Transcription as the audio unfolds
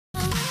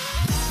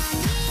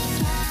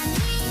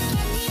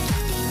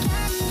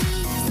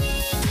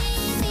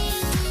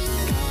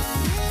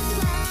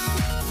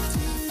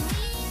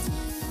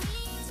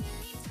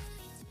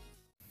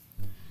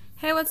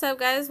what's up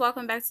guys?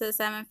 Welcome back to the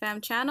Salmon Fam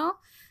channel.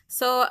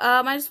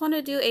 I just want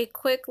to do a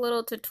quick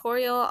little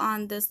tutorial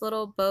on this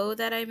little bow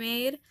that I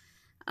made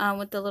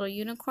with the little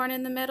unicorn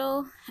in the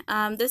middle.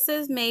 This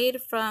is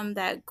made from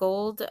that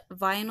gold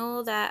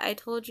vinyl that I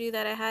told you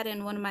that I had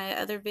in one of my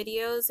other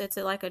videos. It's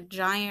like a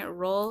giant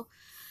roll.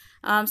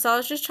 So I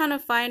was just trying to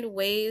find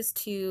ways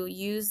to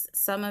use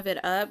some of it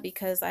up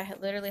because I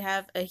literally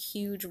have a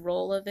huge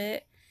roll of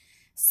it.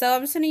 So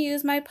I'm just going to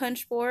use my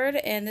punch board,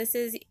 and this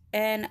is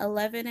an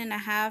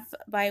 11.5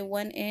 by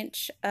 1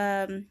 inch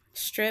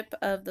strip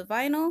of the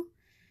vinyl.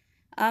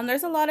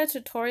 There's a lot of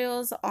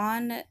tutorials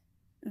on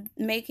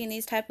making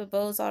these type of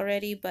bows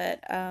already, but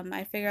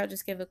I figure I'll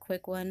just give a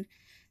quick one.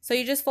 So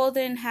you just fold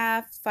it in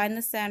half, find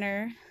the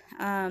center,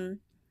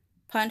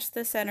 punch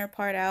the center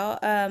part out.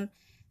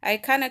 I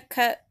kind of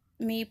cut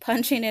me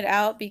punching it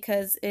out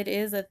because it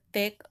is a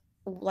thick,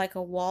 like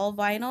a wall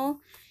vinyl,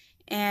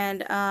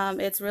 and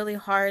it's really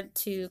hard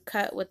to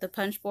cut with the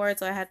punch board,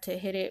 so I had to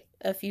hit it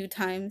a few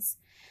times.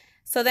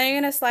 So then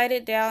you're going to slide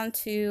it down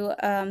to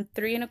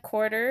 3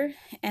 1/4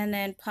 and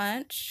then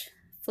punch,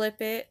 flip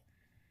it,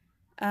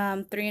 3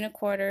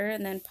 1/4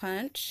 and then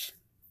punch,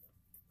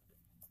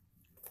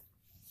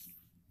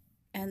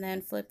 and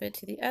then flip it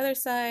to the other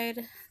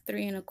side,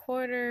 3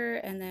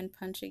 1/4 and then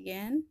punch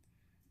again,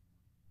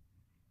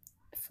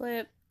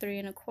 flip,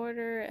 3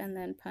 1/4 and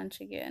then punch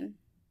again.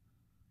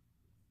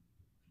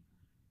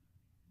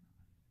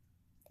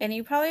 And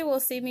you probably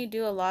will see me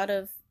do a lot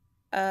of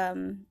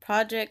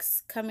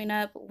projects coming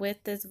up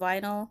with this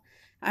vinyl.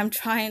 I'm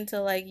trying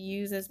to like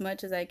use as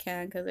much as I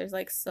can because there's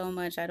like so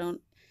much. I don't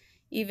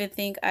even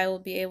think I will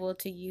be able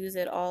to use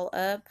it all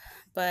up,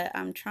 but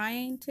I'm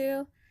trying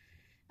to.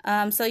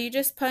 So you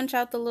just punch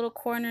out the little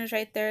corners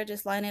right there,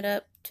 just line it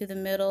up to the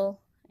middle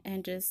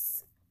and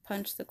just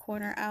punch the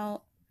corner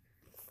out.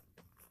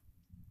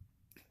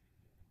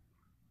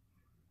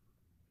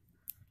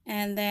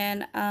 And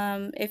then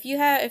if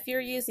you're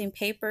using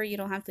paper, you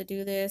don't have to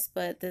do this,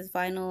 but this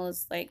vinyl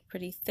is like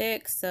pretty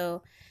thick,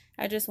 so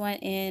I just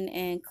went in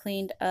and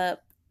cleaned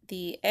up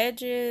the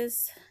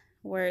edges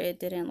where it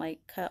didn't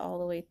like cut all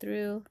the way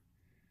through.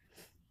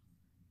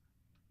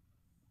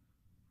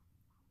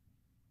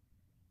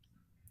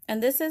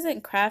 And this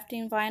isn't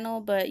crafting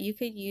vinyl, but you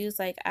could use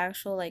like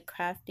actual like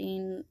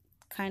crafting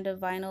kind of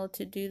vinyl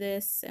to do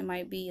this. It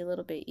might be a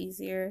little bit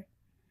easier.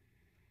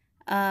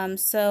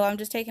 So I'm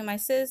just taking my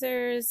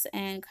scissors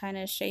and kind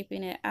of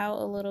shaping it out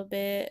a little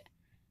bit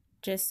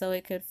just so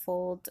it could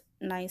fold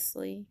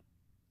nicely.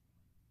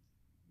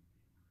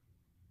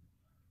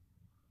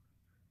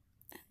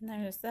 And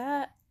there's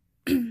that.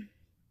 And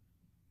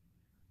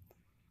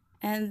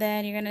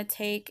then you're going to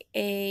take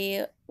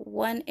a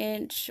 1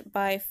 inch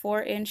by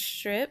 4 inch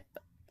strip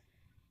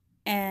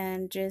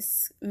and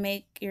just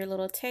make your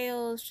little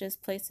tails,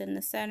 just place it in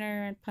the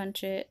center and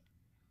punch it.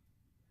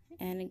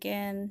 And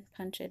again,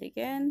 punch it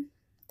again.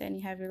 Then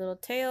you have your little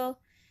tail,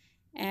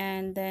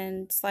 and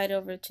then slide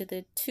over to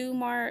the 2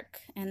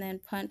 mark and then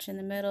punch in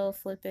the middle,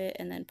 flip it,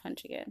 and then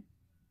punch again.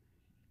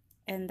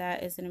 And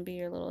that is going to be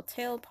your little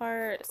tail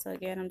part. So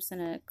again, I'm just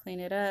going to clean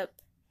it up.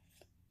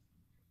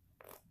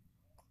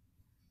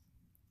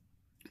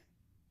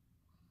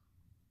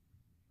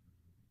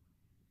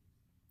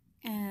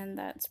 And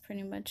that's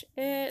pretty much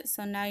it.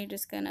 So now you're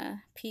just going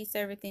to piece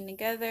everything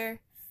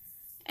together.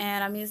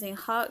 And I'm using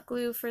hot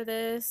glue for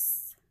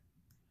this.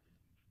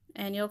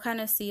 And you'll kind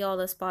of see all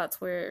the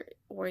spots where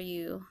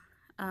you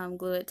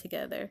glue it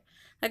together.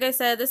 Like I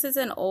said, this is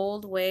an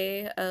old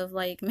way of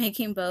like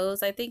making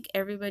bows. I think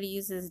everybody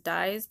uses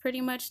dies pretty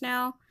much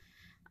now.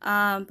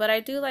 But I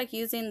do like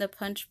using the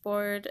punch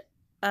board.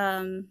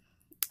 I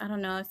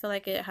don't know, I feel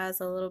like it has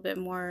a little bit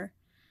more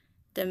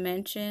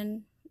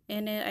dimension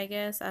in it, I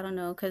guess. I don't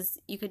know, because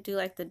you could do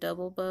like the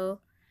double bow.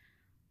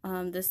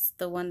 This is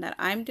the one that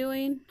I'm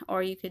doing,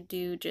 or you could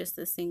do just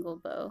a single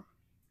bow.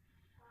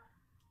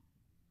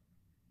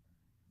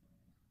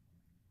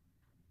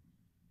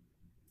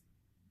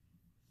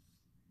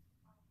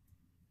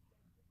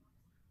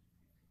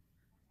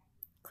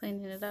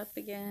 Cleaning it up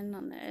again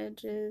on the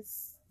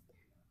edges.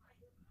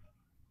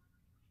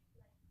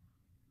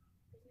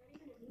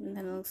 And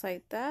then it looks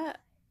like that.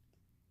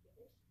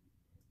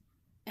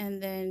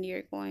 And then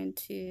you're going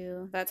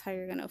to, that's how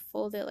you're going to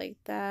fold it, like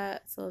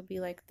that. So it'll be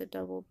like the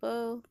double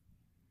bow.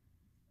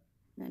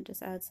 And then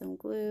just add some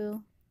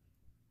glue.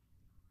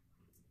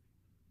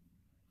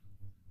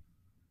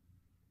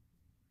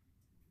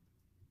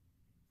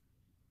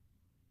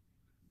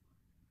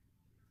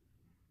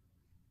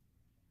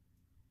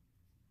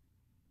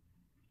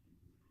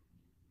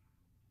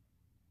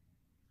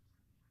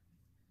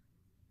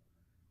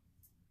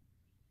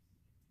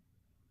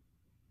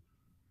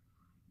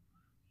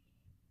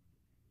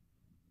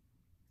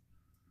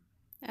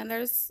 And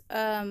there's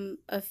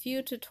a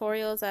few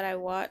tutorials that I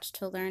watched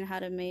to learn how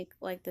to make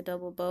like the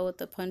double bow with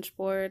the punch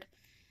board.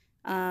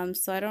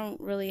 So I don't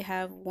really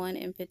have one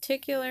in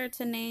particular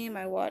to name.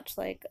 I watched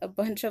like a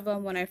bunch of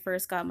them when I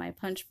first got my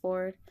punch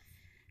board,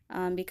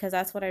 because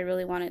that's what I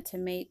really wanted to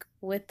make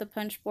with the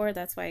punch board.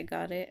 That's why I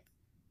got it.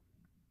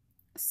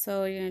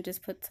 So you're gonna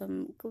just put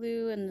some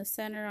glue in the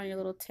center on your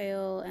little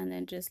tail and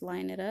then just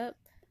line it up.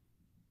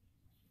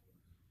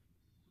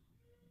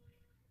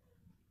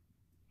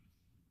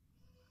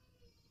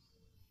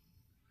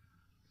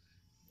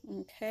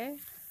 Okay.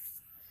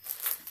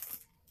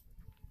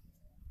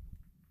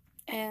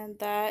 And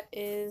that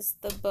is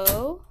the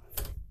bow.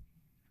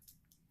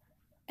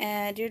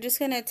 And you're just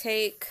gonna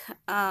take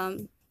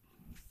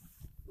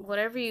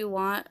whatever you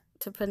want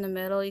to put in the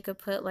middle. You could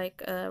put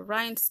like a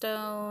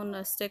rhinestone,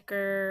 a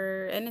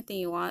sticker, anything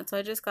you want. So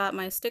I just got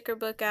my sticker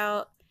book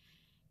out,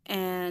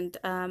 and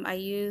I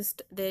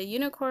used the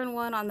unicorn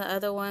one on the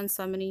other one,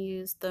 so I'm going to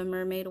use the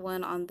mermaid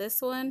one on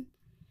this one.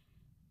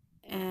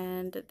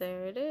 And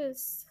there it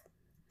is.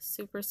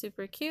 Super,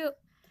 super cute.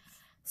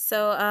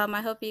 So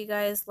I hope you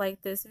guys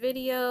like this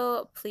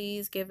video.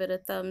 Please give it a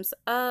thumbs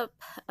up,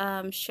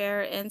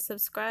 share, and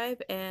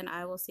subscribe, and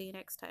I will see you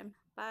next time.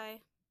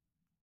 Bye.